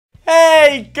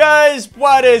Hey guys,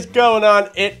 what is going on?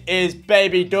 It is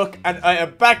Baby Duck and I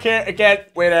am back here again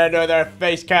with another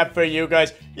face cam for you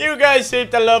guys. You guys seem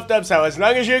to love them, so as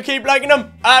long as you keep liking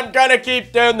them, I'm gonna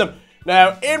keep doing them.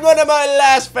 Now, in one of my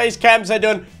last face cams I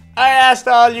done, I asked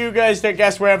all you guys to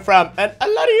guess where I'm from, and a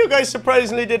lot of you guys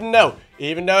surprisingly didn't know,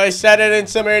 even though I said it in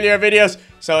some earlier videos.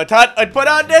 So I thought I'd put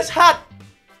on this hat,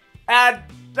 and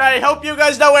I hope you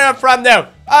guys know where I'm from now.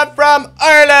 I'm from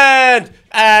Ireland!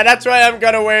 And that's why I'm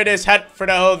gonna wear this hat for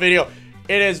the whole video.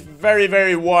 It is very,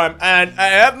 very warm, and I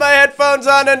have my headphones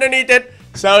on underneath it,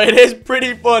 so it is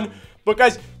pretty fun. But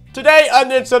guys, today I'm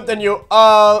doing something you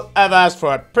all have asked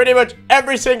for. Pretty much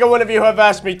every single one of you have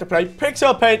asked me to play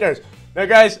Pixel Painters. Now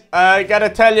guys, I gotta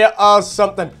tell you all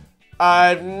something.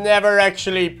 I've never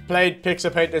actually played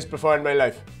Pixel Painters before in my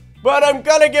life, but I'm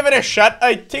gonna give it a shot.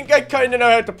 I think I kinda know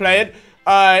how to play it.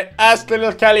 I asked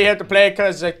little Kelly how to play it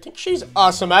because I think she's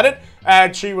awesome at it,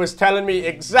 and she was telling me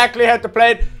exactly how to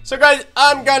play it. So guys,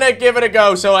 I'm gonna give it a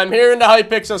go. So I'm here in the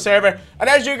Hypixel server, and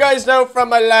as you guys know from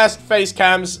my last face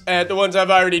cams, the ones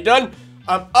I've already done,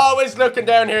 I'm always looking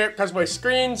down here because my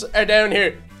screens are down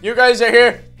here. You guys are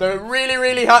here, the really,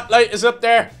 really hot light is up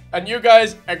there, and you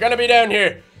guys are gonna be down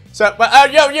here. So,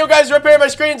 yo, you guys repair my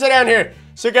screens are down here.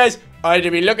 So guys, I'd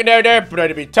be looking down there, but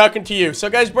I'd be talking to you. So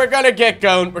guys, we're gonna get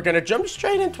going. We're gonna jump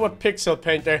straight into a Pixel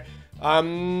Painter. I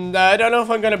don't know if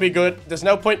I'm gonna be good. There's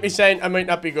no point me saying I might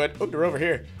not be good. Oh, they're over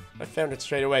here. I found it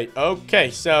straight away. Okay,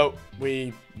 so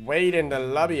we wait in the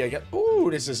lobby, I guess. Ooh,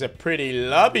 this is a pretty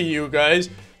lobby, you guys.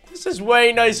 This is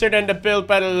way nicer than the Build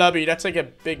Battle lobby. That's like a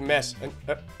big mess. And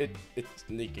it's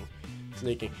leaking. It's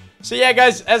leaking. So yeah,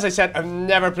 guys, as I said, I've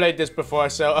never played this before,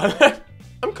 so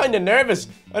I'm kind of nervous.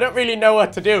 I don't really know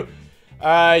what to do.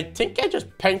 I think I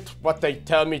just paint what they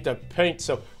tell me to paint,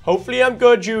 so hopefully I'm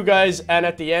good, you guys, and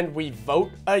at the end we vote,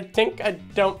 I think. I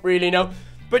don't really know.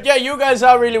 But yeah, you guys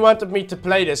all really wanted me to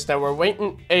play this. Now we're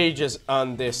waiting ages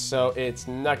on this, so it's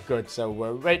not good. So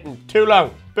we're waiting too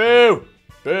long. Boo!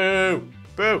 Boo!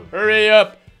 Boo! Hurry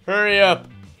up! Hurry up!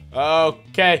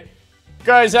 Okay.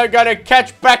 Guys, I gotta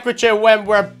catch back with you when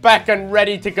we're back and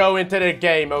ready to go into the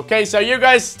game, okay? So you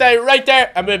guys stay right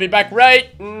there, and we'll be back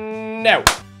right now.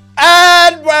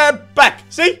 And we're back.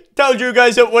 See? Told you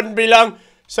guys it wouldn't be long.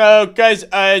 So, guys,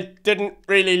 I didn't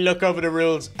really look over the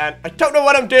rules, and I don't know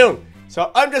what I'm doing.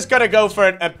 So, I'm just gonna go for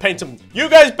it and paint them. You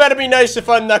guys better be nice if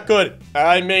I'm not good.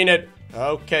 I mean it.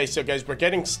 Okay, so, guys, we're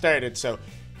getting started. So,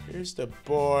 here's the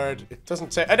board. It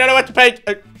doesn't say... I don't know what to paint.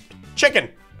 Chicken.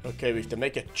 Okay, we have to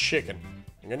make a chicken.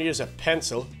 I'm gonna use a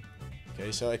pencil.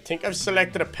 Okay, so I think I've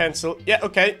selected a pencil. Yeah,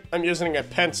 okay. I'm using a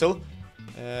pencil.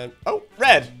 Oh,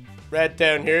 red. Red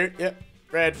down here, yep.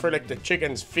 Red for like the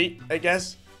chicken's feet, I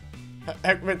guess.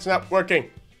 Heck if it's not working.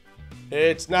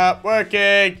 It's not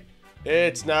working.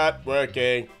 It's not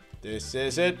working. This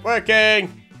isn't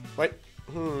working. Wait,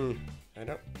 I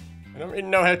don't really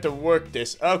know how to work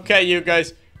this. Okay, you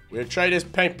guys, we'll try this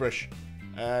paintbrush.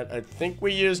 And I think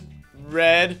we used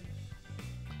red.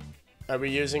 Are we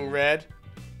using red?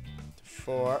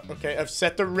 4. Okay, I've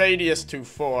set the radius to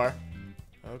 4.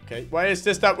 Okay, why is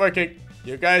this not working?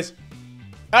 You guys.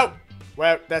 Oh!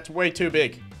 Well, that's way too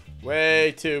big.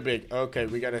 Way too big. Okay,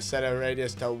 we gotta set our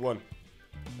radius to 1.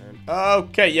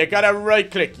 Okay, you gotta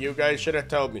right click. You guys should have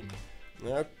told me.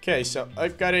 Okay, so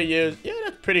I've gotta use... Yeah,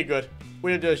 that's pretty good.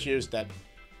 We'll just use that.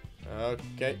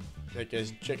 Okay. Like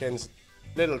his chicken's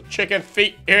little chicken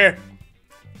feet here.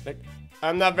 Like,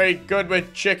 I'm not very good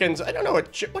with chickens. I don't know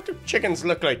what do chickens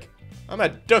look like. I'm a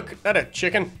duck, not a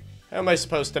chicken. How am I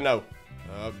supposed to know?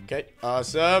 Okay,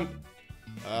 awesome.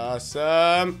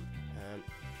 Awesome. And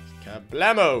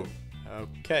kablamo.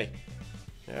 Okay.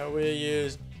 Now we'll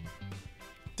use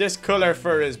this color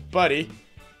for his body.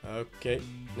 Okay.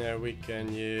 Now we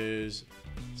can use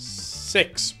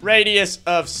 6. Radius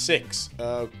of 6.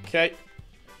 Okay.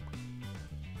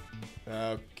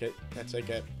 Okay. That's like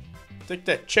a... Take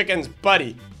the chicken's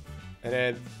body. And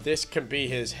then this can be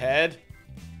his head.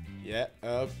 Yeah.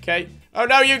 Okay. Oh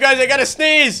no, you guys, I gotta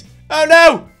sneeze. Oh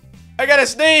no! I gotta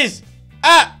sneeze!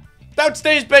 Ah! Don't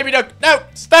sneeze, baby duck! No!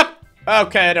 Stop!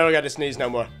 Okay, I don't gotta sneeze no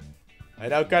more. I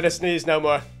don't gotta sneeze no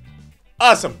more.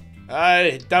 Awesome!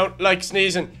 I don't like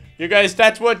sneezing. You guys,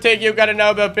 that's one thing you gotta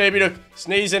know about baby duck.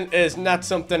 Sneezing is not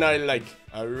something I like.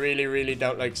 I really, really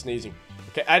don't like sneezing.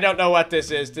 Okay, I don't know what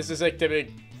this is. This is like the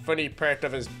big funny part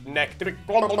of his neck. The big...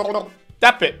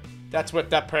 That bit. That's what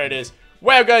that part is.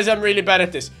 Wow, guys, I'm really bad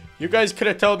at this. You guys could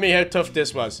have told me how tough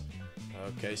this was.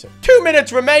 Okay, so 2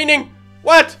 minutes remaining.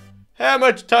 What? How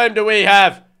much time do we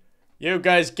have? You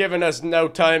guys giving us no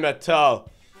time at all.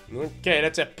 Okay,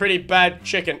 that's a pretty bad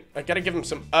chicken. I gotta give him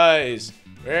some eyes.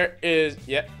 Where is...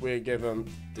 Yeah, we'll give him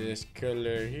this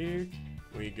color here.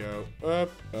 We go up.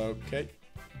 Okay.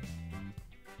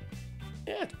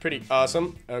 Yeah, it's pretty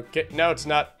awesome. Okay, no, it's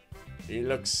not. He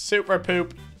looks super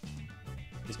poop.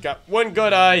 He's got one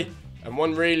good eye and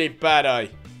one really bad eye.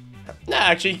 Nah,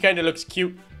 actually, he kind of looks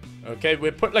cute. Okay,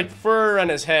 we put like fur on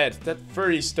his head. That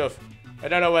furry stuff. I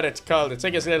don't know what it's called. It's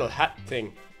like his little hat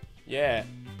thing. Yeah.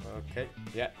 Okay.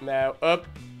 Yeah, now up.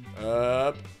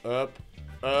 Up. Up.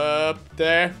 Up.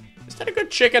 There. Is that a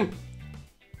good chicken?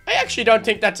 I actually don't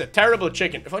think that's a terrible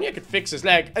chicken. If only I could fix his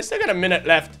leg. I still got a minute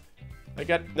left. I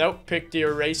got... Nope. Pick the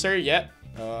eraser. Yeah.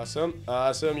 Awesome.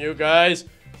 Awesome, you guys.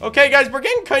 Okay, guys. We're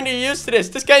getting kind of used to this.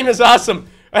 This game is awesome.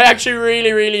 I actually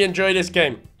really, really enjoy this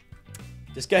game.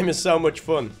 This game is so much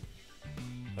fun.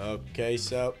 Okay,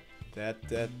 so...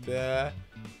 There.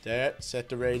 Set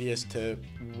the radius to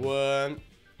 1.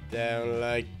 Down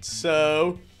like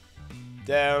so.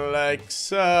 Down like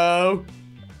so.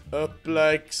 Up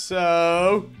like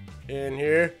so. In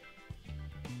here.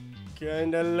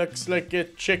 Kinda looks like a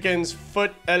chicken's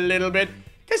foot a little bit.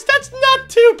 Cause that's not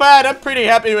too bad. I'm pretty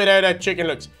happy with how that chicken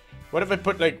looks. What if I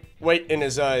put like white in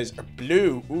his eyes? Or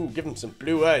blue. Ooh, give him some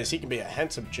blue eyes. He can be a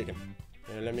handsome chicken.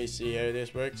 Here, let me see how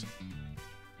this works.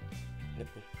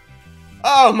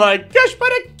 Oh my gosh,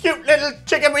 what a cute little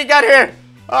chicken we got here.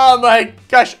 Oh my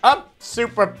gosh, I'm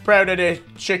super proud of this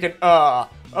chicken.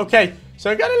 Okay, so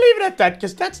I gotta leave it at that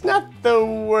because that's not the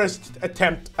worst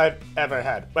attempt I've ever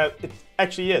had. Well, it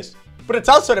actually is. But it's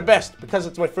also the best because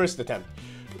it's my first attempt.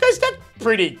 Because that's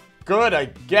pretty good, I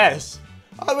guess.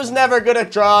 I was never good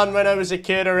at drawing when I was a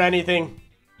kid or anything.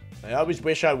 I always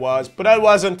wish I was, but I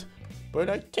wasn't.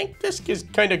 But I think this is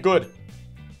kind of good.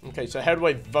 Okay, so how do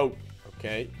I vote?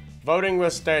 Okay. Voting will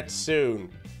start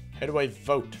soon. How do I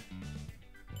vote?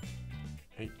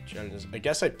 Hey, challenges. I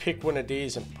guess I pick one of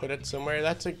these and put it somewhere.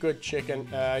 That's a good chicken.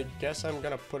 I guess I'm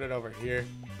gonna put it over here.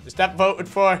 Is that voted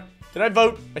for? Did I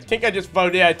vote? I think I just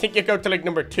voted. Yeah, I think you go to like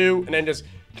number 2 and then just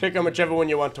click on whichever one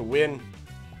you want to win.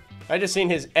 I just seen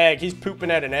his egg. He's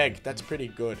pooping out an egg. That's pretty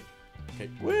good. Okay.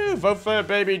 Woo! Vote for a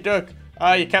baby duck.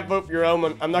 Ah, you can't vote for your own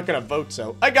one. I'm not gonna vote,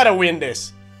 so I gotta win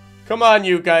this. Come on,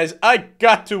 you guys. I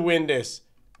got to win this.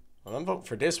 Well, I'm voting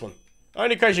for this one.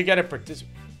 Only because you gotta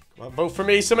participate. Come on, vote for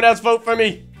me. Someone else vote for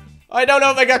me. I don't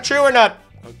know if I got through or not.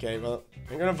 Okay, well,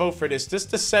 I'm gonna vote for this. This is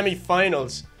the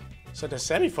semi-finals. So the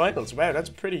semi-finals, wow, that's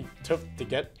pretty tough to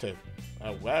get to.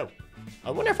 Oh, wow.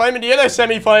 I wonder if I'm in the other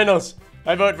semi-finals.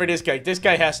 I vote for this guy. This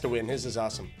guy has to win. His is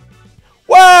awesome.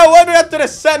 Wow, I'm up to the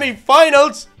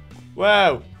semi-finals.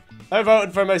 Wow. I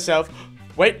voted for myself.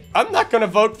 Wait, I'm not gonna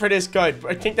vote for this guy.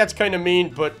 I think that's kind of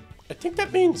mean, but I think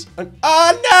that means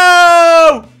oh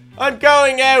no! I'm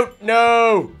going out.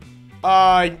 No.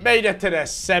 I made it to the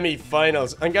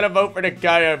semi-finals. I'm gonna vote for the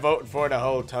guy I voted for the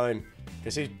whole time.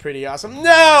 Because he's pretty awesome.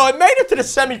 No! I made it to the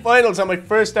semi-finals on my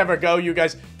first ever go, you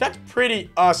guys. That's pretty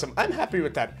awesome. I'm happy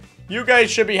with that. You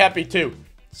guys should be happy too.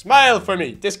 Smile for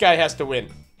me. This guy has to win.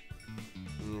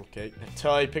 Okay. A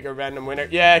tie. Pick a random winner.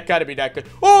 Yeah, it gotta be that good.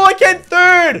 Oh, I came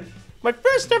 3rd! My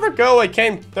first ever go, I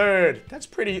came 3rd. That's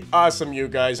pretty awesome, you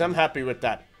guys. I'm happy with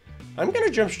that. I'm gonna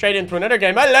jump straight into another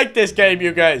game. I like this game,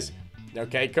 you guys.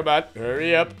 Okay, come on.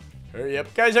 Hurry up. Hurry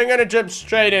up. Guys, I'm gonna jump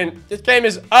straight in. This game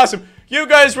is awesome. You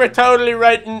guys were totally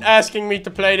right in asking me to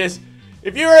play this.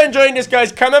 If you are enjoying this,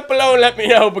 guys, comment below and let me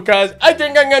know because I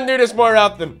think I'm gonna do this more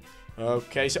often.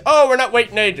 Okay, so, oh, we're not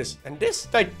waiting ages. And this,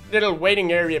 like, little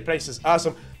waiting area place is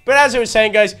awesome. But as I was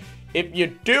saying, guys, if you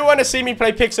do want to see me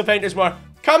play Pixel Painters more,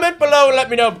 comment below and let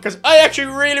me know because I actually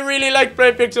really like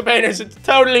playing Pixel Painters. It's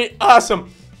totally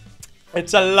awesome.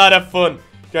 It's a lot of fun,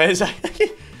 guys. I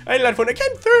had a lot of fun. I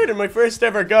came 3rd in my first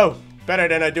ever go. Better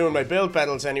than I do in my build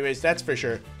battles anyways, that's for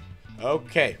sure.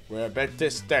 Okay, we're about to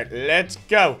start. Let's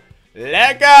go.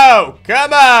 Let go.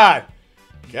 Come on.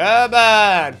 Come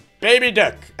on. Baby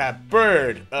duck. A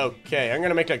bird. Okay, I'm going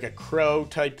to make like a crow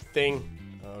type thing.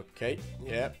 Okay,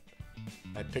 yeah.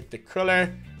 I picked the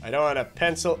color. I don't want a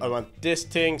pencil. I want this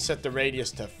thing. Set the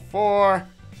radius to 4.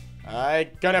 I'm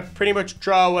going to pretty much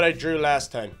draw what I drew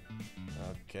last time.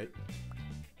 Okay.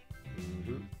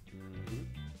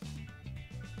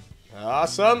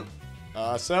 Awesome.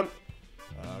 Awesome.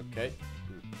 Okay.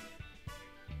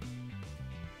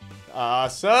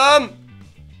 Awesome.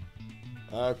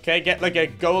 Okay, get like a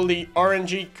goldy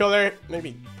orangey color.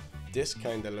 Maybe this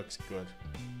kind of looks good.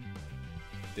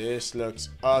 This looks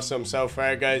awesome so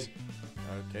far, guys.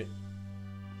 Okay.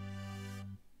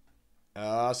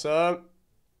 Awesome.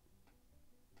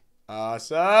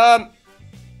 Awesome.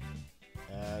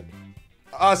 And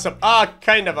awesome. Ah,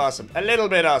 kind of awesome. A little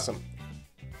bit awesome.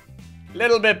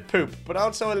 Little bit poop, but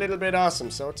also a little bit awesome,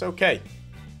 so it's okay.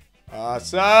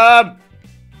 Awesome!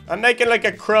 I'm making like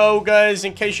a crow, guys,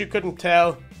 in case you couldn't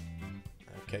tell.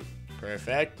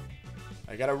 Perfect.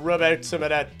 I gotta rub out some of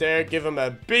that there. Give him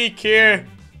a beak here.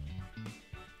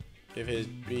 Give his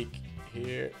beak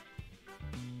here.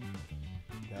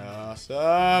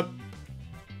 Awesome.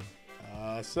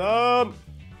 Awesome.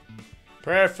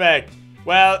 Perfect.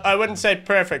 Well, I wouldn't say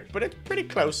perfect, but it's pretty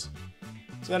close.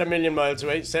 It's not a million miles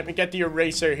away. So let me get the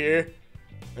eraser here.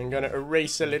 I'm gonna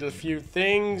erase a little few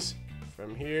things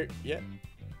from here. Yep.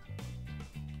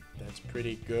 That's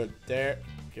pretty good there.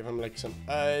 Give him like some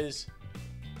eyes.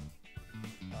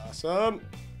 Awesome.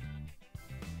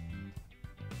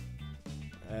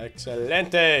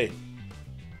 Excelente.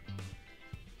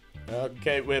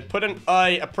 Okay, we'll put an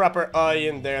eye, a proper eye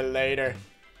in there later.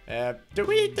 I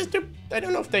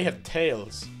don't know if they have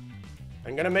tails.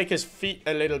 I'm gonna make his feet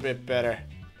a little bit better.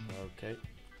 Okay.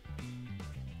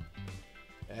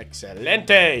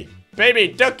 Excelente. Baby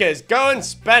duck is going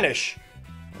Spanish.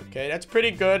 Okay, that's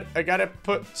pretty good. I gotta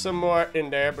put some more in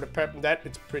there, but apart from that,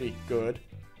 it's pretty good.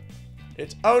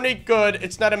 It's only good.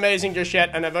 It's not amazing just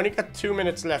yet, and I've only got 2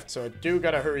 minutes left, so I do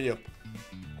gotta hurry up.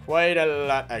 Quite a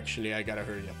lot, actually. I gotta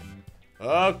hurry up.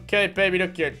 Okay, baby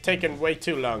duck, you're taking way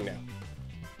too long now.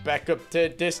 Back up to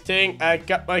this thing. I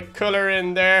got my color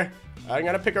in there. I'm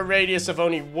gonna pick a radius of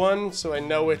only 1, so I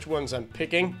know which ones I'm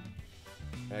picking.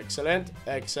 Excellent,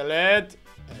 excellent,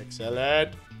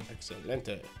 excellent,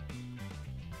 excelente.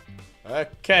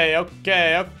 Okay,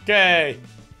 okay, okay.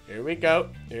 Here we go,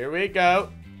 here we go.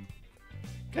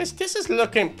 Guys, this is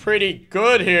looking pretty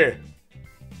good here.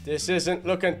 This isn't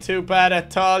looking too bad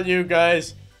at all, you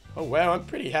guys. Oh, wow, I'm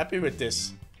pretty happy with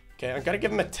this. Okay, I'm gonna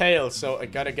give him a tail, so I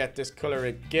gotta get this color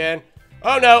again.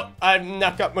 Oh, no, I've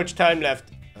not got much time left.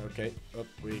 Okay, up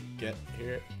we get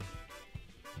here.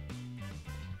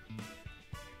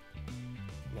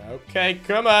 Okay,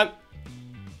 come on.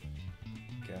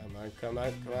 Come on, come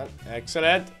on, come on.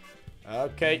 Excellent.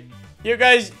 Okay. You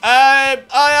guys, I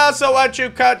also want you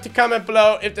to comment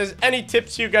below if there's any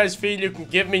tips you guys feel you can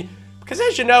give me. Because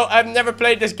as you know, I've never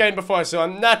played this game before, so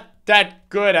I'm not that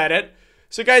good at it.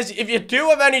 So guys, if you do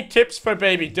have any tips for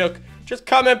Baby Duck, just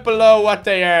comment below what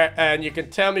they are, and you can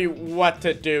tell me what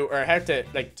to do, or how to,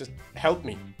 like, just help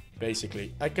me,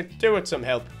 basically. I could do with some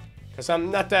help, because I'm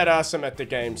not that awesome at the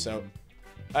game, so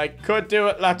I could do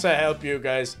it. Lots of help, you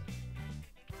guys.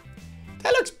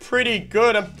 That looks pretty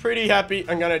good. I'm pretty happy.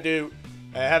 I'm gonna do,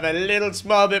 I have a little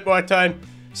small bit more time.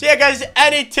 So yeah, guys,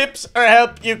 any tips or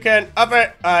help you can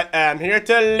offer, I am here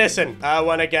to listen. I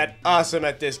want to get awesome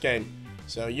at this game.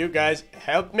 So you guys,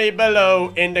 help me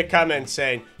below in the comments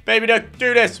saying, Baby Duck,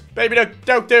 do this. Baby Duck,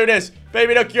 don't do this.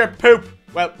 Baby Duck, you're poop.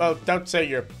 Well, don't say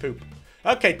you're poop.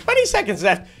 Okay, 20 seconds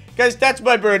left. Guys, that's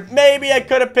my bird. Maybe I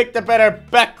could have picked a better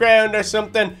background or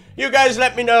something. You guys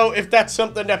let me know if that's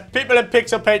something that people in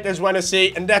pixel painters want to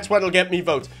see, and that's what'll get me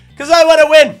votes. Because I want to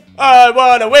win. I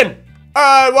want to win.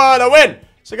 I want to win.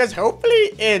 So guys,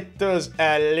 hopefully it does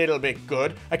a little bit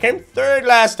good. I came third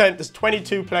last time. There's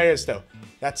 22 players though.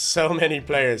 That's so many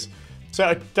players. So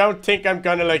I don't think I'm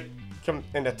gonna like come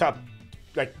in the top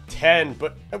like 10,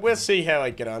 but we'll see how I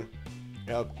get on.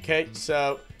 Okay,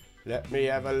 so let me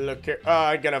have a look here. Oh,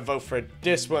 I'm gonna vote for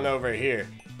this one over here.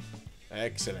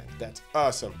 Excellent. That's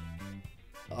awesome.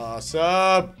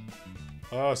 Awesome.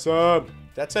 Awesome.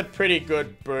 That's a pretty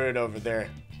good bird over there.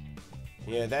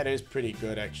 Yeah, that is pretty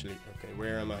good actually. Okay,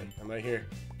 where am I? Am I here?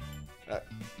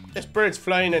 This bird's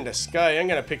flying in the sky. I'm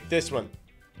gonna pick this one.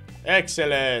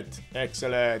 Excellent.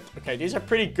 Excellent. Okay, these are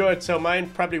pretty good, so mine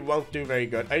probably won't do very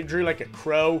good. I drew like a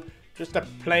crow. Just a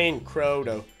plain crow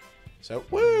though. So,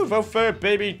 woo, vote for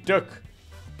Baby Duck.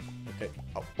 Okay.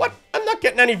 Oh, what? I'm not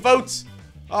getting any votes.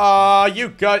 Oh, you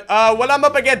got... Oh, well, I'm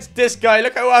up against this guy.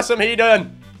 Look how awesome he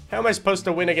done. How am I supposed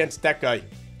to win against that guy?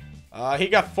 He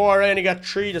got 4 and he got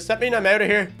 3. Does that mean I'm out of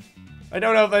here? I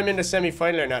don't know if I'm in the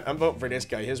semi-final or not. I'm voting for this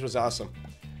guy. His was awesome.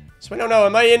 So I don't know.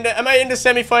 Am I in the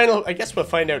semi-final? I guess we'll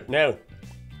find out now.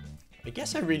 I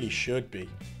guess I really should be.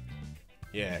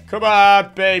 Yeah. Come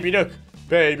on, Baby Duck.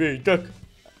 Baby Duck.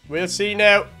 We'll see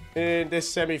now in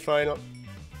this semi-final.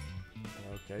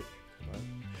 Okay. Come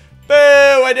on. Boo!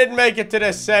 I didn't make it to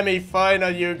the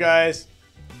semi-final, you guys.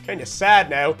 Kind of sad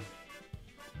now.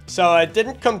 So I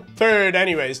didn't come third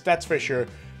anyways, that's for sure.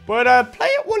 But play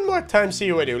it one more time, see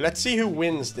who I do. Let's see who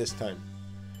wins this time.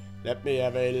 Let me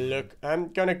have a look.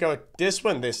 I'm gonna go with this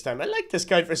one this time. I like this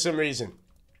guy for some reason.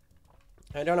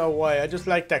 I don't know why, I just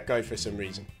like that guy for some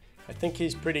reason. I think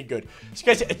he's pretty good. So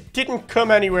guys, it didn't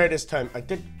come anywhere this time. I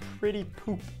did pretty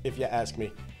poop, if you ask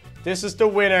me. This is the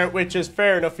winner, which is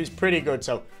fair enough. He's pretty good,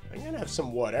 so I'm gonna have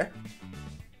some water.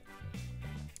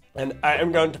 And I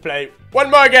am going to play one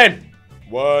more game.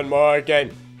 One more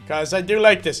game, because I do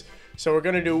like this. So we're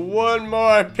gonna do one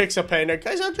more pixel painter.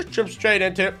 Guys, I'll just jump straight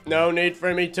into it. No need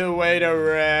for me to wait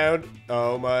around.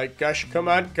 Oh my gosh, come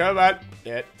on, come on.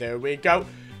 Yeah, there we go.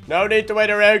 No need to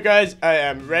wait around, guys. I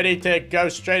am ready to go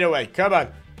straight away. Come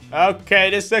on.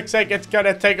 Okay, this looks like it's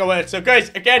gonna take a while. So guys,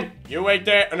 again, you wait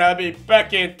there and I'll be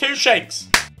back in 2 shakes.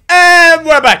 And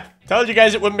we're back. Told you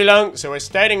guys it wouldn't be long, so we're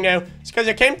starting now. It's because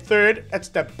I came third. That's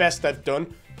the best I've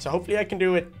done. So hopefully I can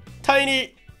do a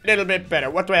tiny little bit better.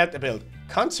 What do I have to build?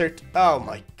 Concert? Oh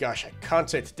my gosh, a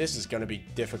concert. This is gonna be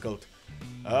difficult.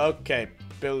 Okay,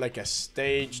 build like a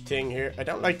stage thing here. I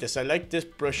don't like this. I like this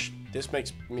brush. This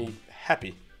makes me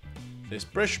happy. This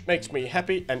brush makes me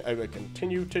happy, and I will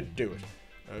continue to do it.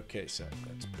 Okay, so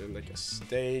let's build like a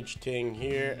stage thing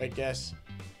here, I guess.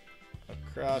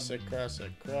 Across, across,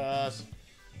 across.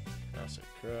 Across,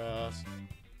 across.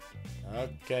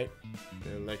 Okay,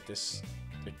 build like this,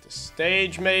 like the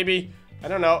stage maybe. I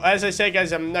don't know. As I say,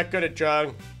 guys, I'm not good at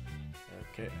drawing.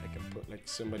 Okay, I can put like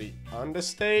somebody on the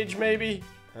stage maybe.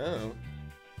 Oh.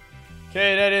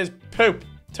 Okay, that is poop.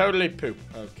 Totally poop.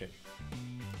 Okay.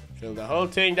 Fill the whole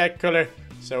thing that color,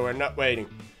 so we're not waiting.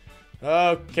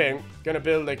 Okay, I'm gonna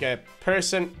build like a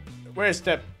person. Where's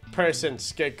the person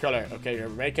skin color? Okay, you're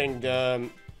making the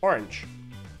orange.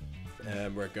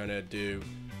 And we're gonna do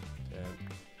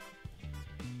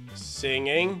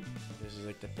singing. This is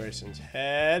like the person's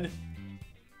head.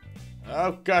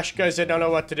 Oh gosh, guys, I don't know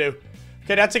what to do.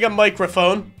 Okay, that's like a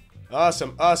microphone.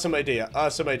 Awesome, awesome idea,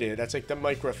 awesome idea. That's like the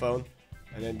microphone.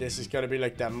 And then this is gonna be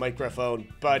like that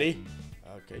microphone body.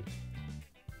 Okay.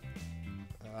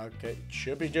 Okay,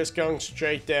 should be just going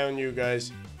straight down, you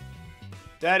guys.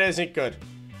 That isn't good.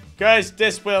 Guys,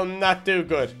 this will not do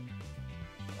good.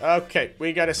 Okay,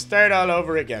 we gotta start all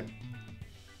over again.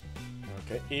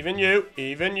 Okay, even you,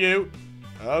 even you.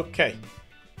 Okay.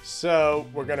 So,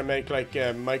 we're gonna make like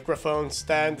a microphone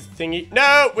stand thingy.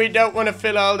 No, we don't want to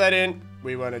fill all that in.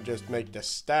 We want to just make the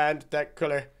stand that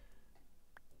color.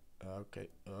 Okay,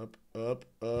 up, up,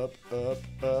 up, up,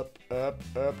 up, up,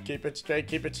 up. Keep it straight,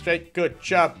 keep it straight. Good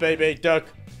job, baby duck.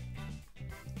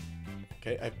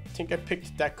 Okay, I think I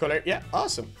picked that color. Yeah,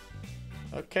 awesome.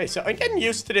 Okay, so I'm getting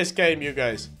used to this game, you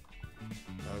guys.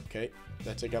 Okay,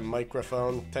 that's like a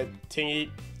microphone type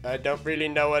thingy. I don't really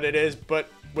know what it is, but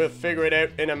we'll figure it out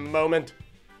in a moment.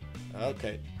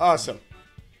 Okay, awesome.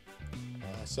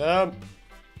 Awesome.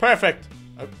 Perfect.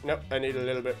 Oh, no, I need a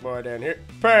little bit more down here.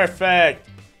 Perfect.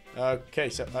 Okay,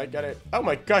 so I gotta... Oh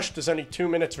my gosh, there's only 2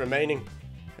 minutes remaining.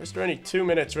 There's only 2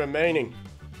 minutes remaining.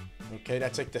 Okay,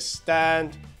 that's like the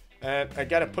stand. And I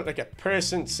gotta put like a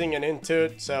person singing into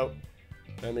it. So,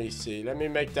 let me see. Let me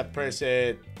make that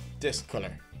person this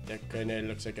color. That kind of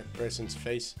looks like a person's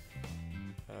face.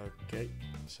 Okay,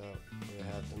 so we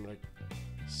have them like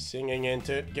singing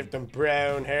into it. Give them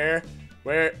brown hair.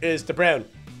 Where is the brown?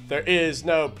 There is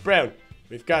no brown.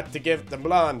 We've got to give them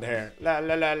blonde hair. La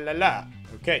la la la la.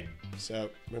 Okay, so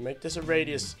we'll make this a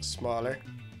radius smaller.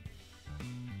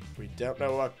 We don't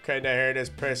know what kind of hair this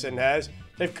person has.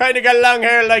 They've kind of got long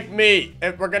hair like me.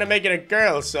 If we're gonna make it a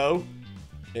girl, so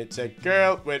it's a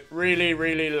girl with really,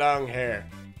 really long hair.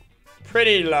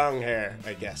 Pretty long hair,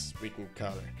 I guess we can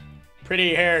call her.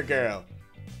 Pretty hair girl.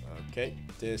 Okay,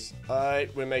 this eye,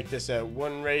 we make this a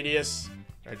 1 radius,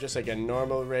 or just like a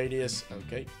normal radius.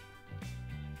 Okay.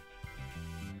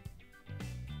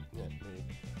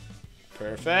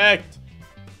 Perfect.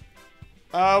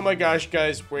 Oh my gosh,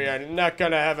 guys, we are not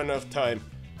gonna have enough time.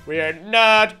 We are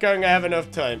not gonna have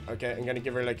enough time. Okay, I'm gonna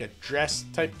give her like a dress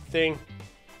type thing.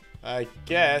 I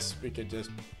guess we could just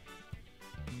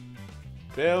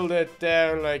build it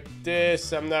down like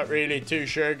this. I'm not really too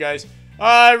sure, guys.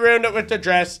 I ruined it with the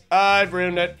dress. I've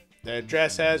ruined it. The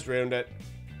dress has ruined it.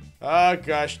 Oh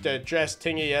gosh, the dress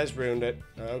thingy has ruined it.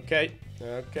 Okay,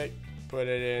 okay. Put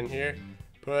it in here.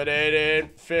 Put it in.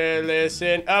 Fill this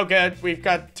in. Okay, we've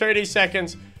got 30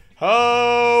 seconds.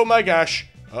 Oh my gosh.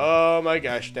 Oh my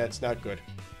gosh, that's not good.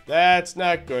 That's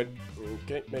not good.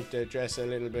 Okay, make the dress a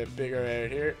little bit bigger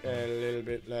out here. A little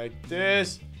bit like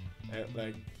this. Out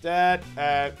like that.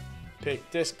 And pick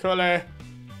this color.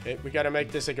 Okay, we gotta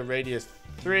make this like a radius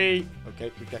 3.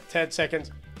 Okay, we've got 10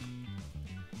 seconds.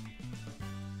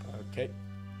 Okay.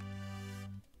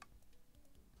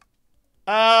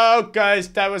 Oh, guys,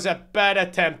 that was a bad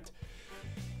attempt.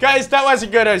 Guys, that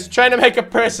wasn't good. I was trying to make a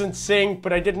person sing,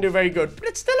 but I didn't do very good. But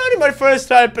it's still only my first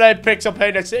time playing Pixel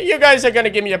Painter. So you guys are gonna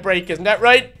give me a break, isn't that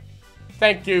right?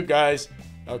 Thank you, guys.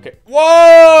 Okay.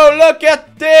 Whoa, look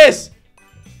at this.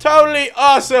 Totally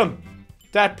awesome.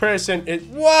 That person is...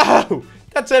 Wow,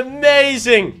 that's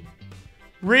amazing.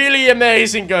 Really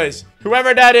amazing, guys.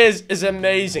 Whoever that is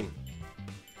amazing.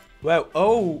 Wow.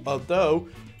 Oh, although...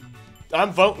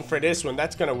 I'm voting for this one.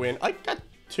 That's gonna win. I got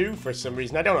 2 for some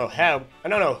reason. I don't know how. I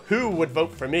don't know who would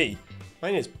vote for me.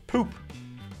 Mine is poop.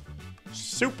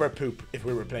 Super poop if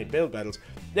we were playing build battles.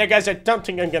 Yeah, guys, I don't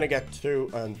think I'm gonna get through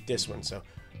on this one, so.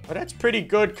 But that's pretty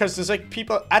good because there's like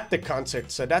people at the concert,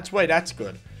 so that's why that's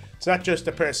good. It's not just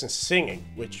a person singing,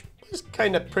 which is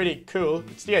kind of pretty cool.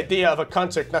 It's the idea of a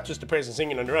concert, not just a person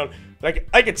singing on their own. Like,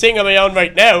 I could sing on my own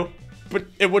right now, but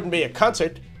it wouldn't be a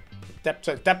concert. That's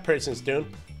what that person's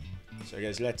doing. So,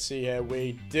 guys, let's see how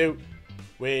we do.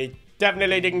 We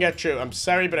definitely didn't get through. I'm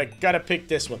sorry, but I gotta pick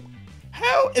this one.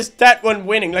 How is that one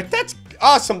winning? Like, that's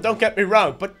awesome, don't get me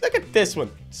wrong, but look at this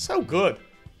one. So good.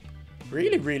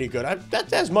 Really, really good.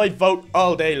 That's my vote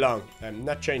all day long. I'm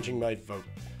not changing my vote.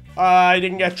 I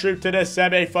didn't get through to the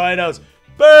semi-finals.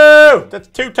 Boo! That's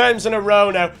 2 times in a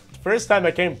row now. The first time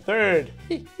I came 3rd.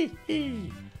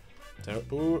 So,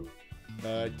 ooh.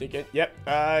 Yep,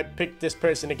 I picked this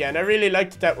person again. I really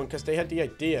liked that one because they had the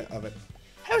idea of it.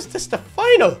 How is this the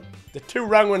final? The 2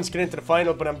 wrong ones get into the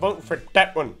final, but I'm voting for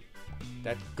that one.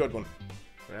 That good one.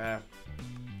 I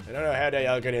don't know how they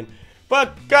all get in.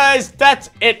 But guys, that's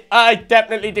it. I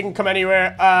definitely didn't come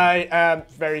anywhere. I am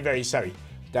very, very sorry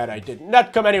that I did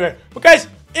not come anywhere. But guys,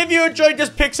 if you enjoyed this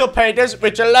Pixel Painters,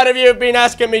 which a lot of you have been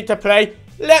asking me to play,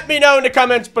 let me know in the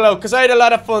comments below, because I had a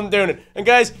lot of fun doing it. And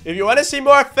guys, if you want to see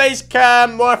more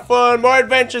Facecam, more fun, more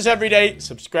adventures every day,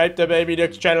 subscribe to Baby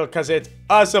Duck's channel, because it's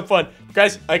awesome fun.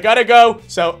 Guys, I gotta go,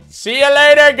 so see you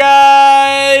later,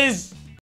 guys!